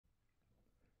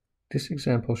This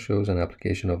example shows an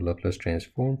application of Laplace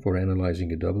transform for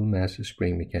analyzing a double mass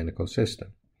spring mechanical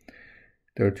system.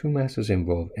 There are two masses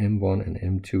involved, m1 and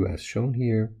m2 as shown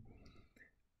here,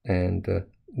 and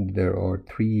there are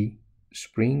three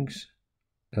springs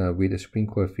with the spring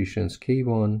coefficients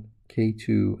k1,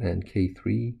 k2, and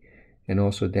k3, and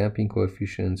also damping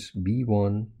coefficients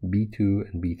b1, b2,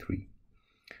 and b3.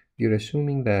 We are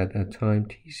assuming that at time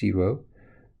t0,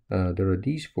 there are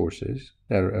these forces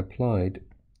that are applied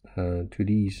to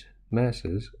these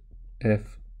masses,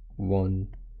 F1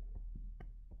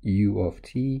 u of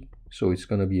t, so it's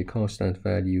going to be a constant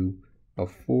value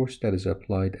of force that is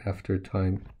applied after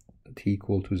time t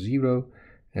equal to 0,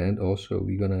 and also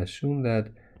we're going to assume that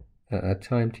at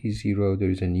time t0 there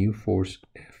is a new force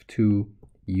F2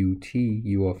 ut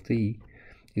u of t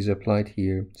is applied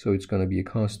here, so it's going to be a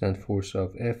constant force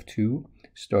of F2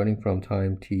 starting from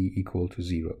time t equal to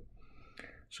 0.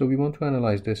 So we want to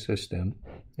analyze this system,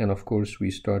 and of course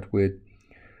we start with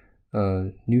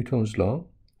Newton's law,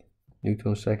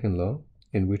 Newton's second law,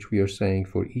 in which we are saying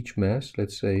for each mass,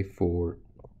 let's say for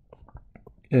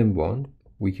m1,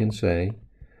 we can say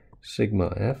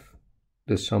sigma f,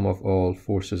 the sum of all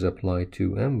forces applied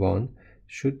to m1,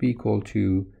 should be equal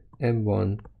to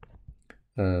m1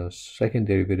 second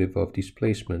derivative of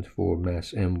displacement for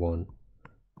mass m1,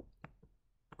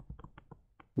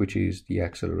 which is the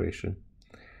acceleration.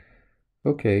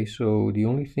 Okay, so the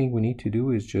only thing we need to do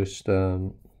is just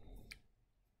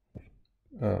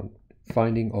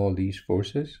finding all these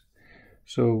forces.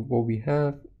 So what we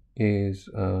have is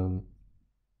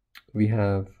we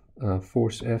have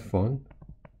force F1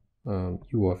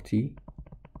 u of t,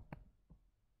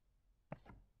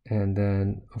 and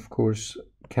then of course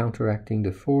counteracting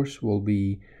the force will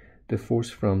be the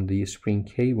force from the spring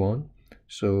K1.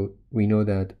 So we know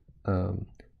that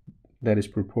that is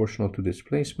proportional to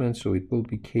displacement, so it will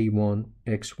be K1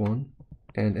 x1,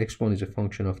 and x1 is a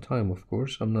function of time, of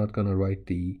course. I'm not going to write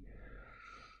the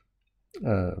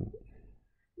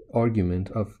argument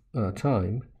of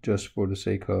time just for the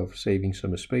sake of saving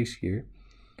some space here.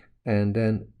 And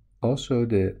then also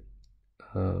the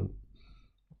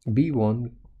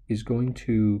b1 is going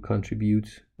to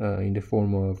contribute in the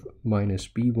form of minus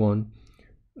b1,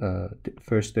 the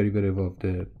first derivative of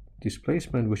the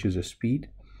displacement, which is a speed.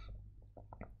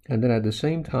 And then at the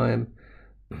same time,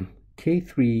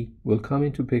 K3 will come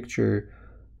into picture,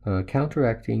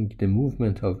 counteracting the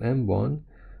movement of M1,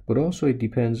 but also it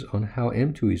depends on how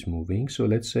M2 is moving. So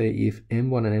let's say if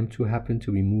M1 and M2 happen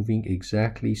to be moving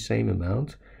exactly same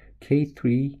amount,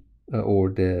 K3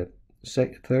 or the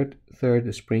third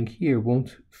spring here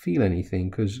won't feel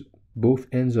anything, because both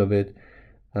ends of it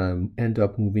end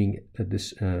up moving at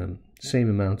this same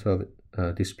amount of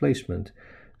displacement.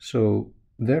 So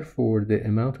therefore, the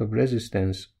amount of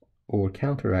resistance or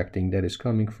counteracting that is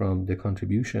coming from the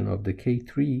contribution of the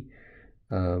K3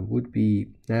 would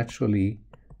be naturally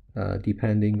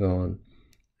depending on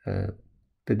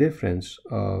the difference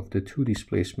of the two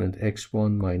displacement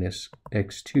x1 minus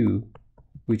x2,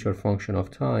 which are function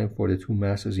of time for the two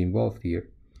masses involved here.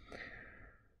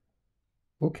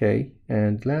 Okay,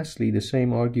 and lastly, the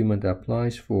same argument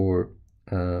applies for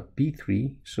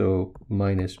B3, so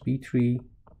minus B3,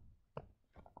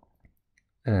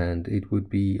 and it would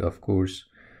be, of course,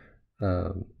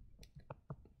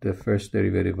 the first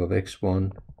derivative of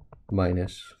x1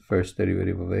 minus first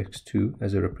derivative of x2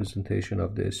 as a representation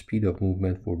of the speed of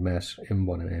movement for mass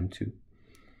m1 and m2.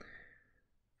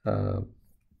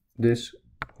 This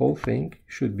whole thing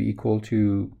should be equal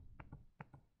to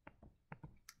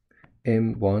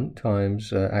m1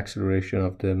 times acceleration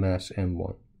of the mass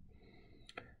m1.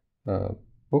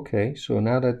 Okay, so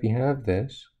now that we have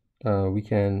this, we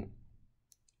can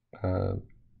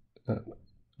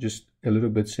just a little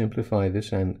bit simplify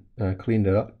this and clean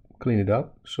it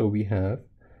up. So we have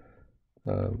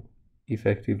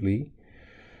effectively,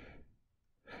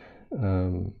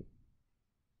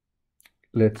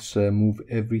 let's move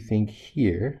everything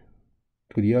here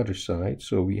to the other side.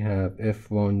 So we have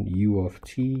F1 u of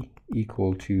t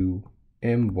equal to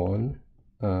m1,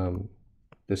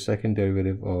 the second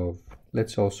derivative of,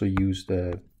 let's also use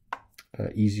the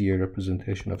easier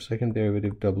representation of second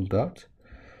derivative, double dot.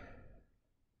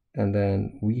 And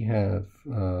then we have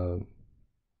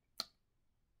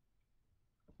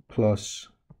plus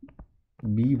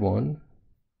b1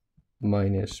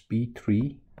 minus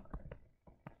b3,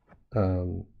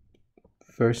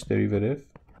 first derivative,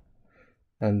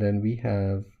 and then we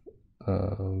have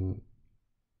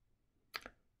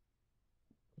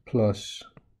plus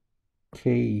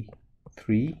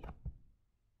k3,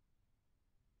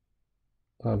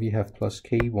 we have plus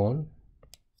k1,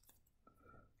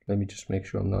 let me just make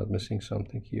sure I'm not missing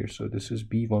something here. So this is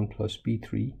b1 plus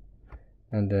b3,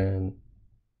 and then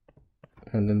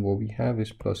what we have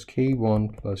is plus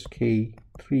k1 plus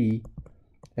k3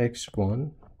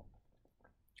 x1,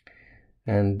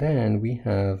 and then we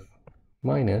have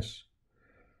minus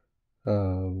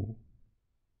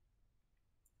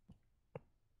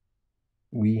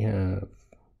we have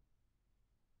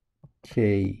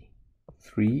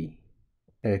k3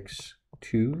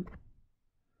 x2,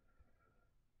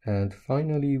 and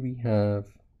finally we have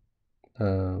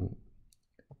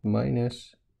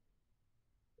minus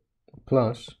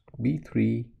plus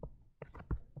b3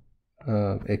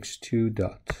 x2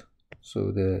 dot,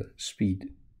 so the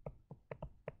speed.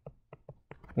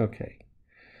 Okay,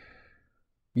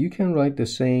 you can write the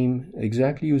same,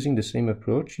 exactly using the same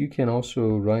approach. You can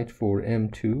also write for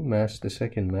m2, mass the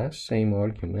second mass, same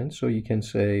argument. So you can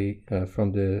say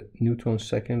from the Newton's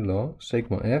second law,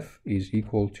 sigma f is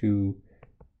equal to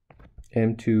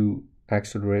m2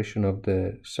 acceleration of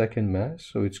the second mass.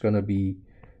 So it's going to be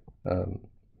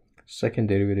second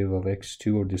derivative of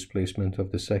x2, or displacement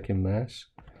of the second mass,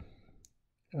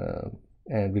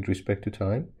 and with respect to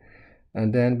time.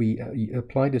 And then we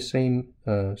apply the same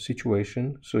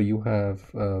situation. So you have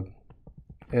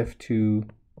F2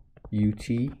 ut.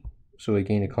 So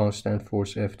again, a constant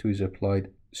force F2 is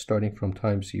applied starting from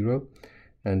time 0.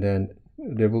 And then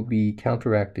there will be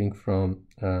counteracting from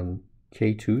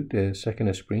K2, the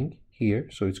second spring here.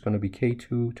 So it's going to be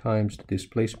K2 times the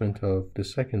displacement of the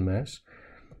second mass,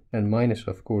 and minus,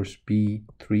 of course,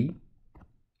 B2.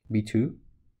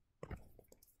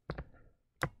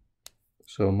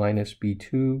 So minus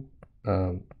B2,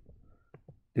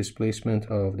 displacement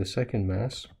of the second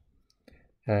mass,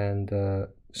 and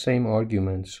same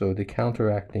argument. So the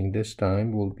counteracting this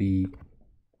time will be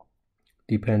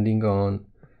depending on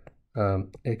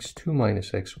x2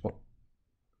 minus x1,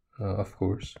 of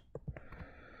course.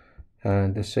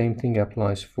 And the same thing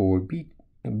applies for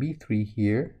B3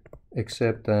 here,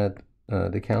 except that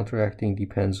the counteracting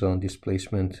depends on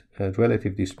displacement,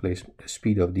 relative displacement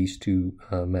speed of these two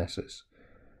masses.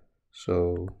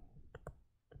 So,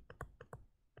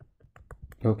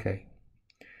 okay.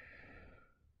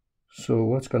 So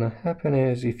what's going to happen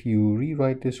is, if you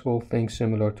rewrite this whole thing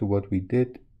similar to what we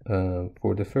did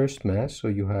for the first mass, so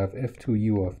you have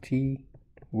F2u of t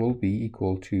will be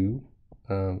equal to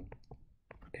m2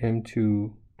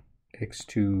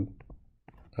 x2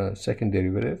 second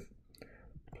derivative,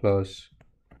 plus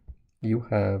you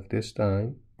have this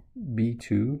time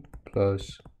b2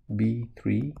 plus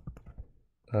b3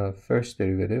 first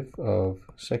derivative of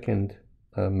second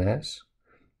mass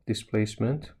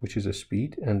displacement, which is a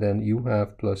speed, and then you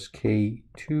have plus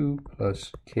k2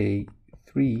 plus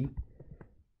k3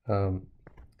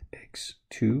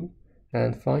 x2,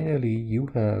 and finally you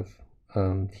have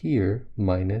here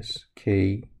minus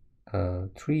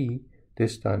k3,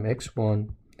 this time x1,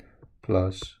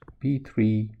 plus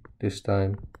b3, this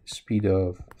time speed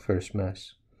of first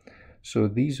mass. So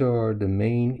these are the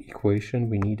main equation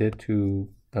we needed to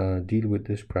deal with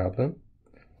this problem.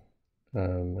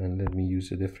 And let me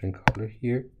use a different color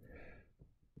here.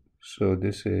 So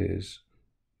this is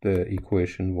the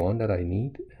equation 1 that I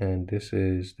need, and this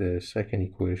is the second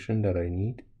equation that I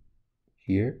need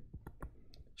here.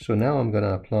 So now I'm going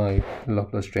to apply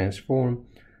Laplace transform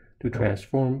to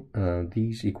transform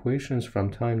these equations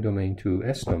from time domain to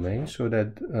S domain, so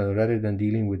that rather than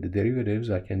dealing with the derivatives,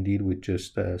 I can deal with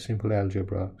just simple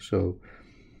algebra. So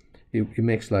it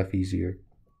makes life easier.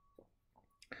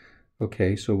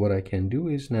 Okay, so what I can do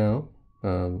is now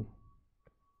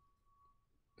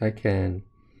I can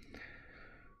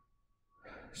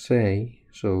say,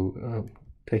 so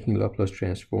taking Laplace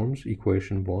transforms,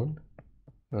 equation 1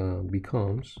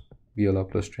 becomes, via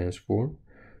Laplace transform,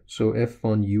 so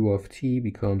f1 u of t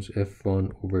becomes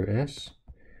f1 over s,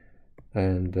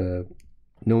 and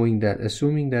knowing that,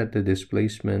 assuming that the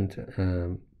displacement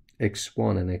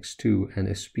x1 and x2 and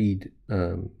a speed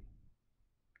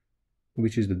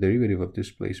which is the derivative of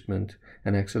displacement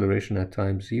and acceleration at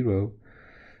time 0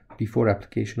 before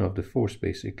application of the force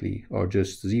basically are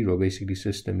just 0. Basically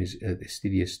system is at a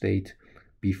steady state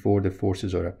before the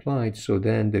forces are applied, so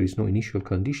then there is no initial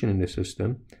condition in the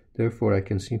system. Therefore I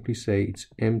can simply say it's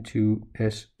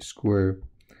m2s square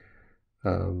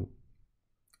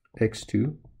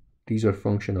x2. These are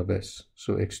function of s,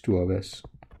 so x2 of s,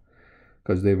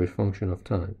 because they were function of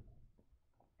time.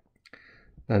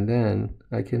 And then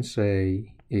I can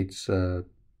say it's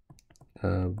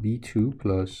b2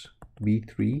 plus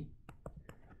b3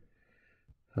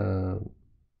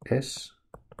 s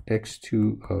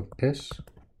x2 of s,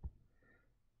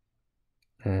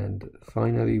 And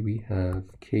finally, we have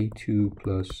k2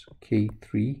 plus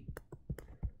k3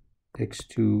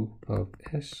 x2 of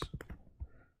s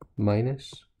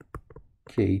minus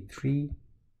k3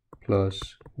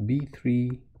 plus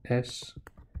b3 s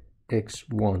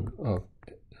x1 of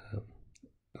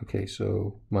okay,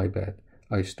 so my bad,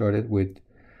 I started with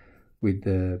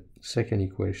the second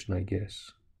equation, I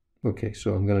guess. Okay,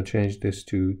 so I'm going to change this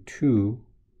to 2,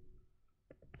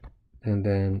 and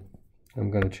then I'm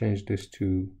going to change this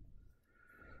to,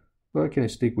 well, I can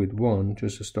stick with 1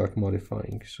 just to start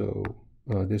modifying. So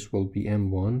this will be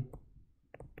m1,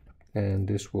 and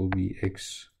this will be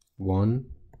x1,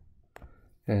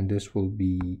 and this will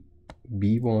be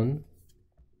b1,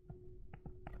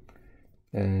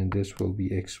 and this will be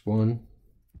x1.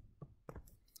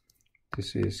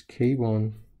 This is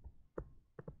k1,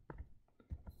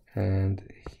 and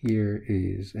here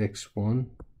is x1,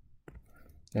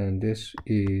 and this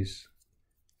is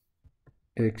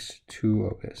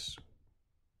x2 of s.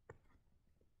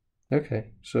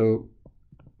 Okay, so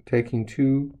taking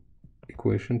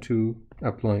equation 2,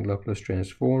 applying Laplace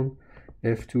transform,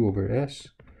 f2 over s,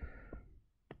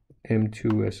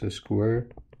 m2s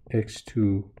squared,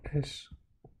 x2s,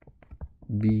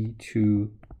 b2,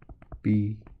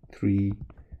 b3,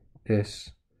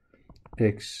 s,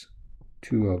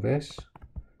 x2 of s,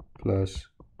 plus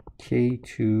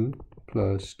k2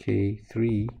 plus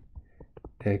k3,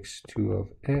 x2 of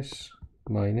s,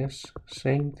 minus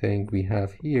same thing we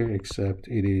have here, except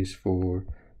it is for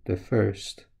the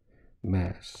first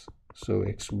mass, so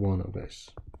x1 of s.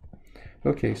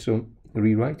 Okay, so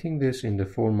rewriting this in the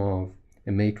form of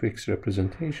a matrix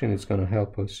representation is going to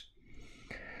help us.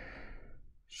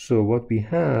 So what we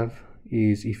have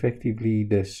is effectively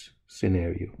this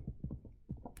scenario.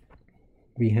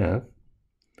 We have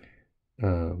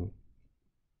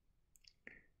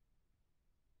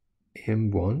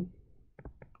m1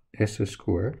 s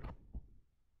squared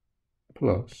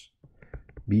plus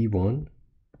b1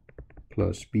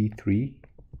 plus b3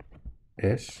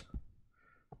 s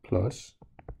plus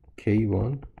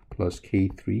k1 plus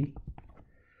k3.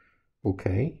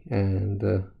 Okay, and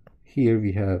here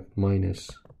we have minus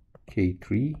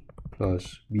k3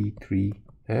 plus b3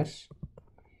 s.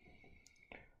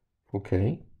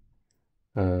 Okay,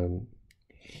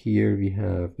 here we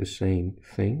have the same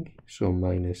thing, so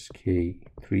minus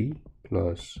k3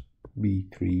 plus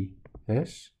b3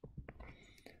 s,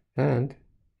 and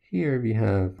here we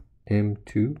have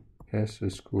m2 s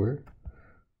squared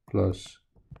plus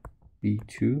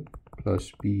b2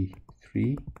 plus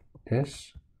b3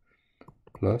 s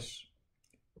plus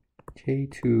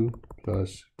k2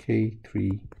 plus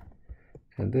k3,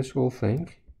 and this whole thing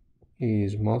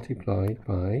is multiplied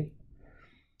by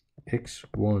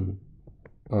x1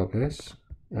 of s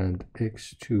and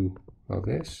x2 of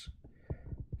s,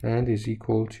 and is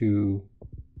equal to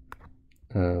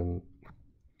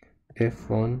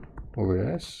f1 over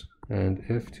s and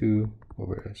f2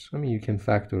 over s. I mean, you can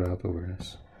factor out over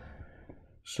s.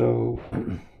 So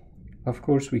of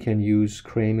course we can use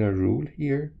Kramer rule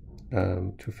here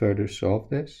to further solve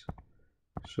this.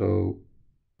 So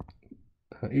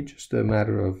it's just a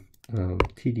matter of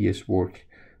tedious work,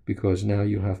 because now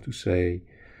you have to say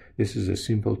this is a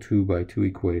simple 2 by 2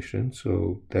 equation,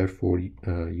 so therefore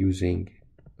using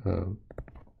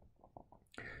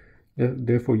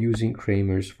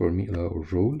Kramer's formula or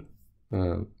rule.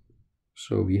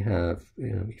 So we have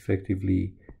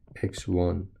effectively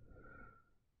x1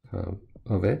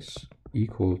 of s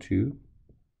equal to,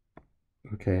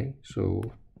 okay, so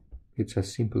it's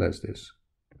as simple as this,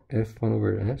 f1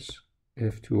 over s,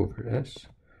 f2 over s,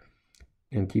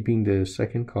 and keeping the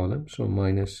second column, so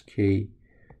minus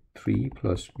k3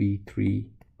 plus b3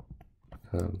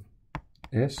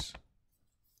 s,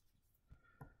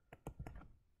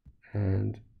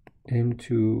 and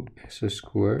m2 s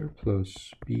squared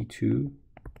plus b2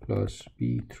 plus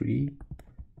b3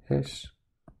 s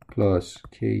plus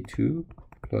k2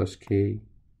 plus k3.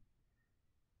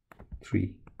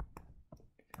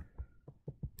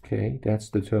 Okay, that's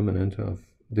determinant of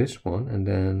this one, and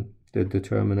then the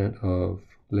determinant of,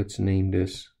 let's name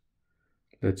this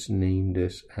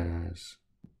as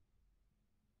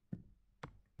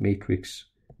matrix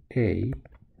A,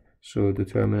 so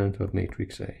determinant of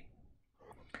matrix A.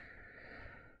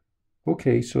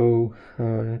 Okay, so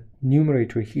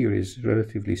numerator here is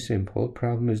relatively simple.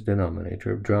 Problem is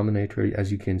denominator. Denominator,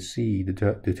 as you can see, the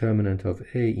determinant of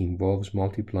A involves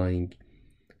multiplying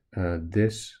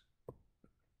this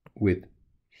with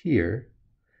here,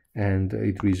 and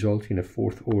it results in a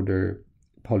fourth order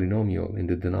polynomial in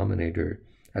the denominator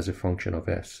as a function of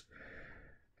s.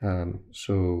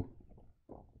 So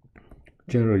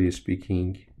generally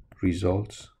speaking,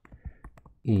 results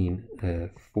in a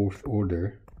fourth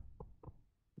order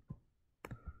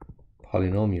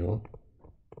polynomial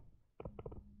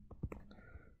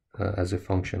as a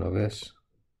function of s.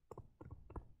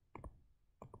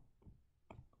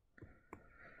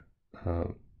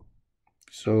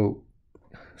 So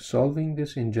solving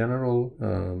this in general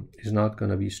is not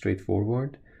going to be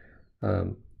straightforward.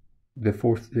 The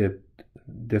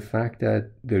fact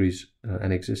that there is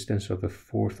an existence of a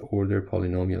fourth order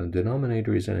polynomial in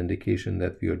denominator is an indication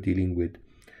that we are dealing with,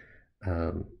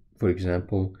 for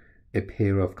example, a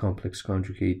pair of complex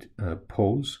conjugate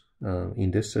poles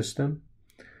in this system.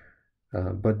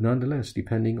 But nonetheless,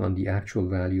 depending on the actual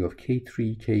value of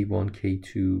K3, K1,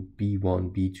 K2,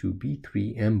 B1, B2,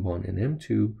 B3, M1, and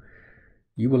M2,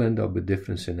 you will end up with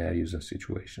different scenarios and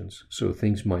situations. So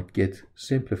things might get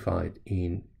simplified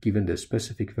in given the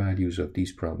specific values of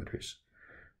these parameters.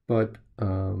 But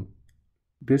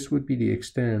this would be the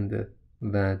extent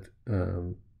that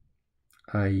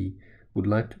I would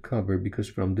like to cover, because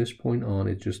from this point on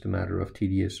it's just a matter of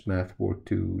tedious math work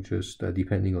to just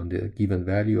depending on the given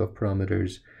value of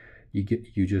parameters,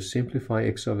 you just simplify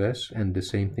x of s, and the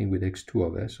same thing with x2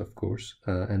 of s, of course,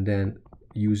 and then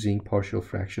using partial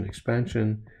fraction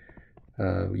expansion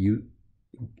you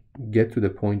get to the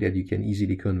point that you can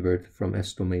easily convert from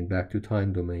s domain back to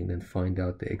time domain and find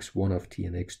out the x1 of t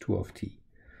and x2 of t.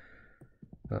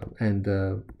 And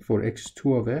for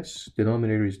x2 of s,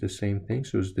 denominator is the same thing,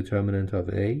 so it's determinant of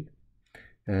a,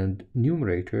 and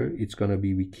numerator, it's going to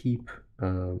be, we keep,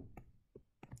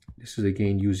 this is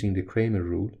again using the Kramer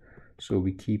rule, so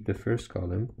we keep the first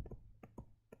column,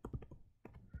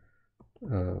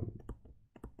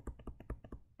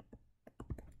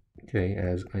 okay,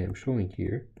 as I am showing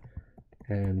here,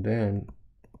 and then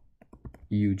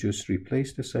you just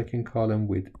replace the second column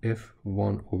with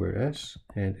f1 over s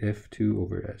and f2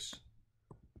 over s.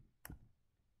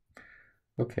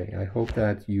 Okay, I hope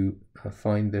that you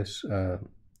find this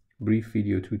brief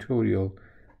video tutorial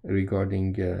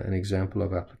regarding an example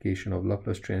of application of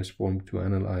Laplace transform to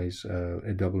analyze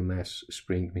a double mass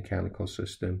spring mechanical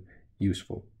system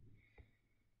useful.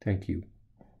 Thank you.